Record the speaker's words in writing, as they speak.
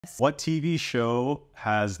What TV show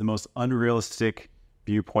has the most unrealistic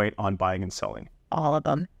viewpoint on buying and selling? All of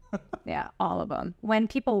them. Yeah, all of them. When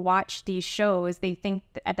people watch these shows, they think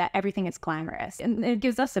that everything is glamorous. And it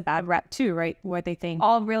gives us a bad rep too, right? What they think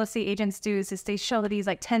all real estate agents do is they show these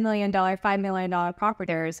like $10 million, $5 million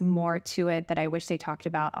property. There's more to it that I wish they talked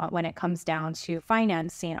about when it comes down to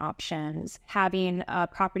financing options, having a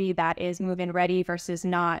property that is move-in ready versus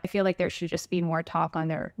not. I feel like there should just be more talk on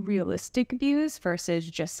their realistic views versus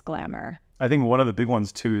just glamour. I think one of the big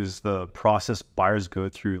ones too is the process buyers go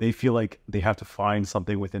through. They feel like they have to find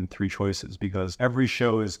something within 3 choices because every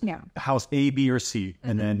show is house A, B, or C.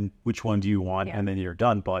 And then which one do you want? And then you're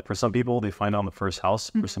done. But for some people, they find it on the first house.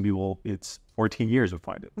 For some people, it's 14 years to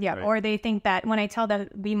find it. Yeah, right? Or they think that when I tell them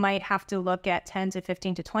we might have to look at 10 to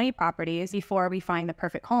 15 to 20 properties before we find the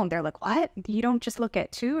perfect home, they're like, what? You don't just look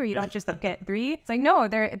at 2 or you don't just look at 3? It's like, no,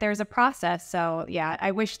 there's a process. So yeah, I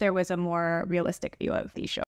wish there was a more realistic view of these shows.